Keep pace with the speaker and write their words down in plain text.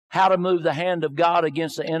how to move the hand of God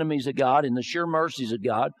against the enemies of God and the sure mercies of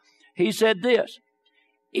God, he said this,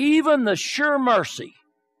 even the sure mercy,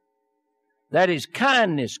 that is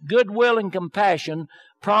kindness, goodwill, and compassion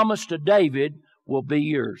promised to David will be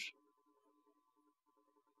yours.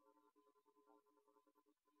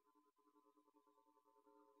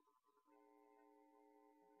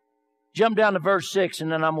 Jump down to verse 6,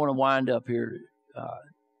 and then I'm going to wind up here.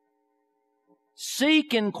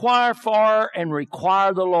 Seek, inquire for, and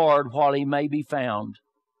require the Lord while he may be found,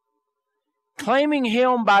 claiming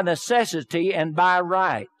him by necessity and by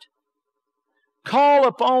right. Call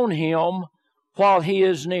upon him while he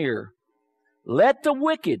is near. Let the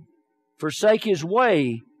wicked forsake his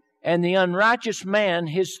way, and the unrighteous man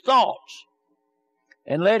his thoughts,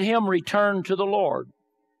 and let him return to the Lord,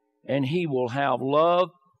 and he will have love,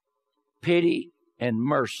 pity, and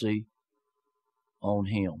mercy on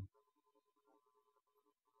him.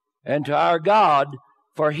 And to our God,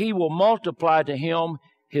 for he will multiply to him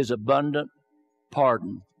his abundant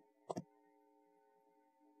pardon.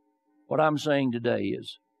 What I'm saying today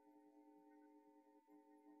is,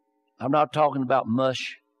 I'm not talking about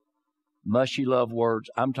mushy love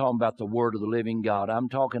words. I'm talking about the word of the living God. I'm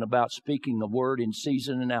talking about speaking the word in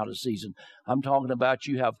season and out of season. I'm talking about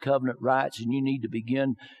you have covenant rights, and you need to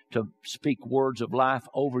begin to speak words of life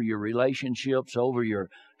over your relationships, over your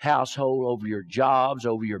household, over your jobs,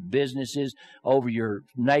 over your businesses, over your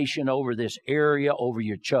nation, over this area, over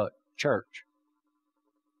your church.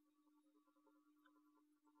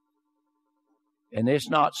 And it's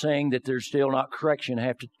not saying that there's still not correction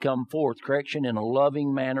have to come forth. Correction in a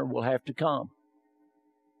loving manner will have to come.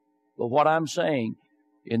 But what I'm saying,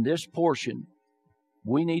 in this portion,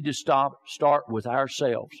 we need to start with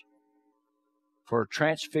ourselves for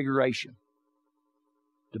transfiguration,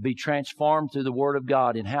 to be transformed through the Word of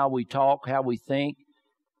God in how we talk, how we think,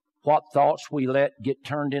 what thoughts we let get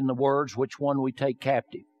turned into words, which one we take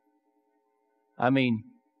captive. I mean,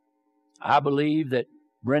 I believe that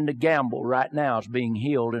Brenda Gamble right now is being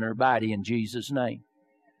healed in her body in Jesus' name.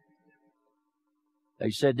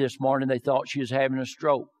 They said this morning they thought she was having a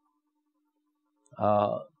stroke.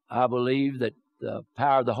 I believe that the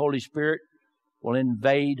power of the Holy Spirit will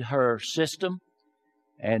invade her system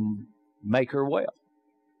and make her well.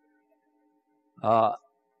 I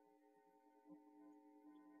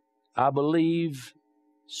believe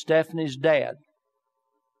Stephanie's dad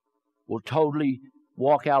will totally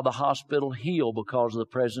walk out of the hospital healed because of the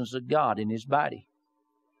presence of God in his body.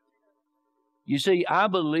 You see, I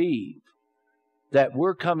believe that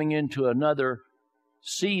we're coming into another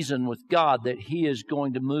season with God, that he is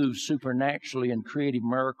going to move supernaturally in creative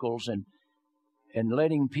miracles and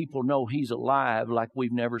letting people know he's alive like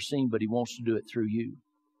we've never seen, but he wants to do it through you.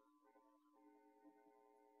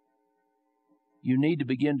 You need to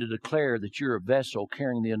begin to declare that you're a vessel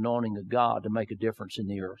carrying the anointing of God to make a difference in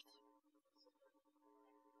the earth.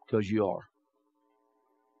 Because you are.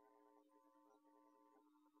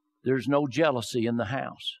 There's no jealousy in the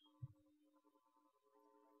house.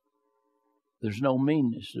 There's no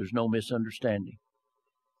meanness. There's no misunderstanding.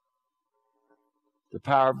 The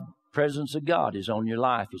power of the presence of God is on your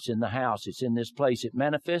life. It's in the house. It's in this place. It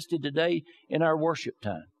manifested today in our worship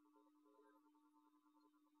time.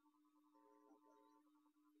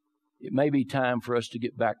 It may be time for us to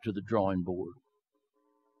get back to the drawing board.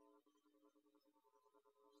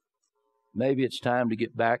 Maybe it's time to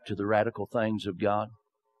get back to the radical things of God.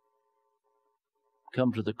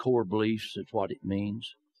 Come to the core beliefs of what it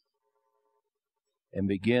means. And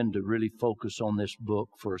begin to really focus on this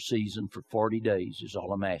book for a season, for 40 days is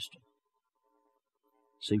all I'm asking.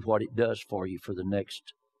 See what it does for you for the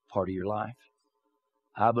next part of your life.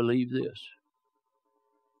 I believe this.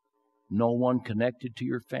 No one connected to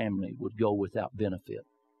your family would go without benefit.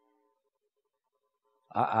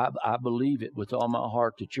 I believe it with all my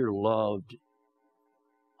heart that you're loved,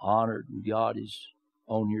 honored, and God is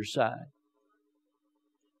on your side.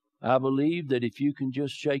 I believe that if you can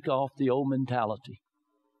just shake off the old mentality.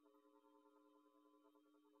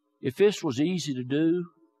 If this was easy to do,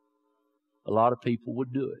 a lot of people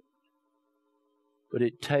would do it. But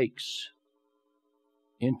it takes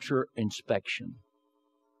introspection,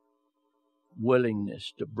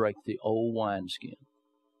 willingness to break the old wineskin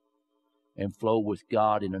and flow with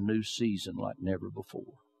God in a new season like never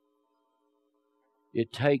before.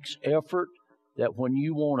 It takes effort that when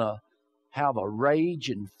you want to have a rage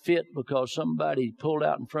and fit because somebody pulled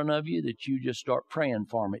out in front of you, that you just start praying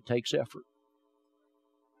for them. It takes effort.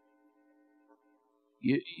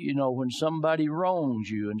 You know, when somebody wrongs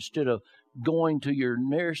you, instead of going to your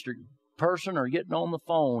nearest person or getting on the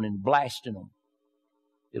phone and blasting them,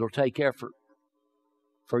 it'll take effort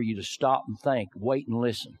for you to stop and think, wait and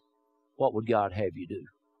listen. What would God have you do?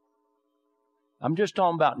 I'm just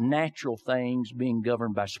talking about natural things being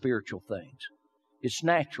governed by spiritual things. It's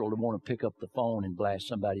natural to want to pick up the phone and blast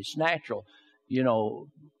somebody. It's natural, you know,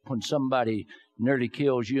 when somebody nearly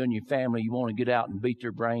kills you and your family, you want to get out and beat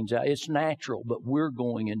their brains out. It's natural, but we're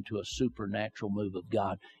going into a supernatural move of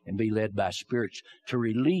God and be led by spirits to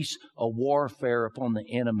release a warfare upon the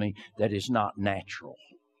enemy that is not natural.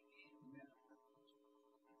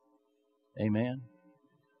 Amen.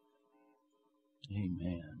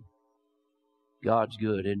 Amen. God's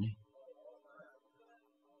good, isn't He?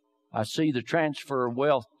 I see the transfer of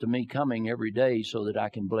wealth to me coming every day so that I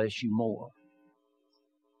can bless you more.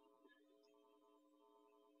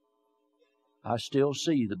 I still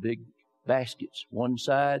see the big baskets. One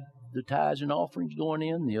side, the tithes and offerings going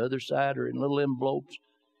in. The other side are in little envelopes,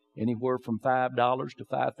 anywhere from $5 to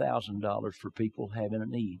 $5,000 for people having a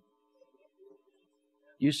need.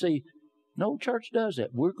 You see, no church does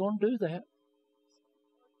that. We're going to do that.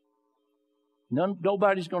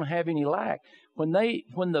 Nobody's going to have any lack. When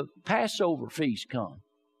the Passover feast come,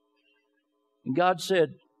 and God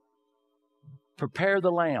said, prepare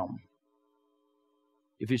the lamb.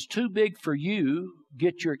 If it's too big for you,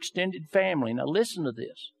 get your extended family. Now listen to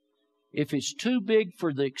this. If it's too big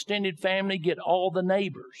for the extended family, get all the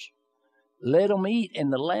neighbors. Let them eat.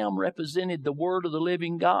 And the lamb represented the word of the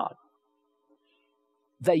living God.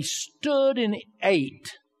 They stood and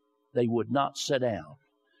ate. They would not sit down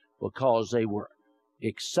because they were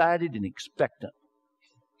excited and expectant.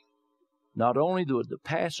 Not only did the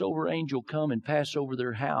Passover angel come and pass over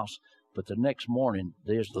their house, but the next morning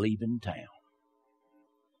they're leaving town.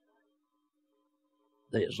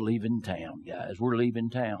 They're leaving town, guys. We're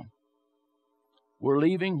leaving town. We're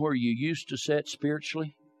leaving where you used to sit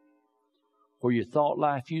spiritually, where your thought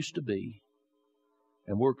life used to be,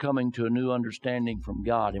 and we're coming to a new understanding from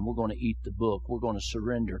God, and we're going to eat the book. We're going to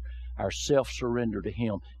surrender, our self-surrender to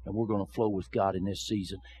Him, and we're going to flow with God in this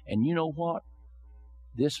season. And you know what?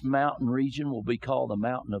 This mountain region will be called the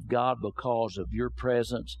mountain of God because of your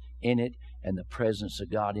presence in it and the presence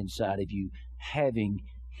of God inside of you, having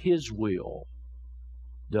His will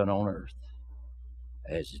done on earth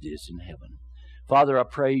as it is in heaven. Father, I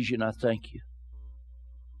praise you and I thank you.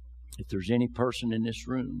 If there's any person in this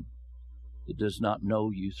room that does not know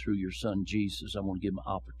you through your Son Jesus, I want to give them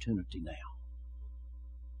an opportunity now.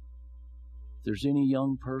 If there's any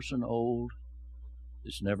young person, old,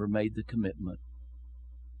 that's never made the commitment,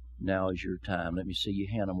 now is your time. Let me see your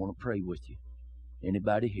hand. I want to pray with you.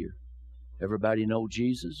 Anybody here? Everybody know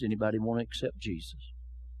Jesus? Anybody want to accept Jesus?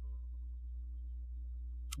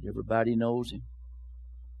 Everybody knows Him.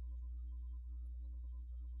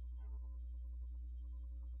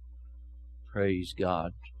 Praise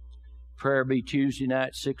God. Prayer be Tuesday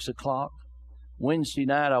night, 6 o'clock. Wednesday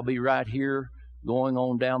night, I'll be right here going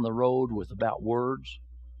on down the road with About Words.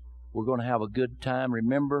 We're going to have a good time.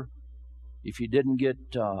 Remember, if you didn't get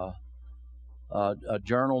a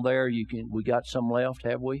journal there, we got some left,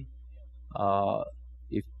 have we?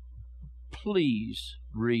 Please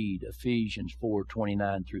read Ephesians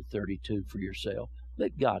 4:29 through 32 for yourself.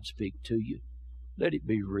 Let God speak to you. Let it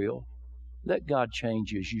be real. Let God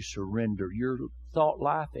change you as you surrender your thought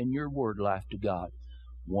life and your word life to God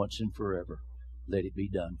once and forever. Let it be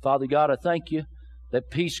done. Father God, I thank you. Let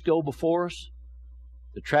peace go before us.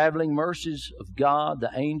 The traveling mercies of God,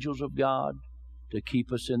 the angels of God, to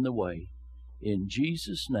keep us in the way. In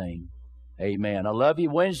Jesus' name, amen. I love you.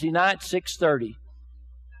 Wednesday night, 6:30.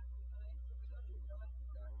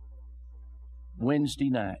 Wednesday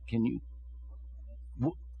night. Can you?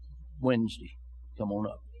 Wednesday. Come on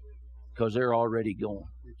up. Because they're already going.